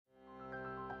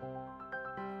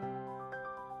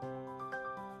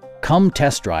Come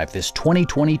test drive this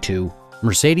 2022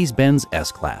 Mercedes-Benz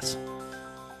S-Class.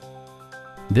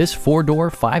 This four-door,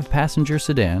 five-passenger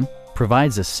sedan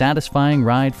provides a satisfying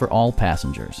ride for all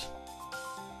passengers.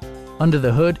 Under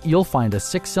the hood, you'll find a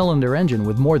six-cylinder engine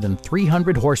with more than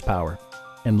 300 horsepower,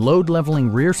 and load-leveling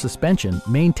rear suspension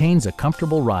maintains a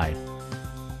comfortable ride.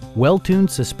 Well-tuned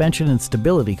suspension and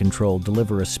stability control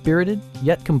deliver a spirited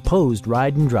yet composed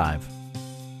ride and drive.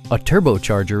 A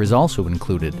turbocharger is also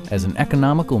included as an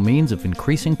economical means of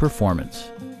increasing performance.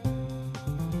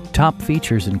 Top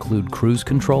features include cruise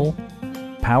control,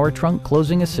 power trunk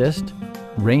closing assist,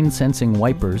 rain-sensing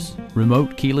wipers,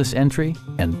 remote keyless entry,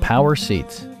 and power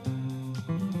seats.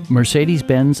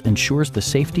 Mercedes-Benz ensures the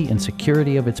safety and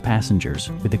security of its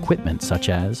passengers with equipment such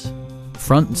as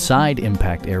front and side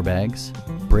impact airbags,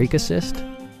 brake assist,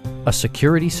 a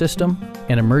security system,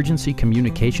 an emergency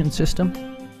communication system,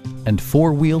 and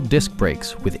four-wheel disc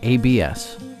brakes with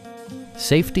ABS.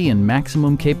 Safety and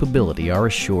maximum capability are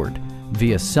assured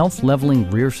via self-leveling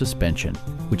rear suspension,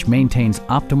 which maintains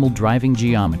optimal driving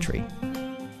geometry.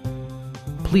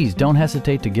 Please don't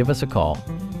hesitate to give us a call.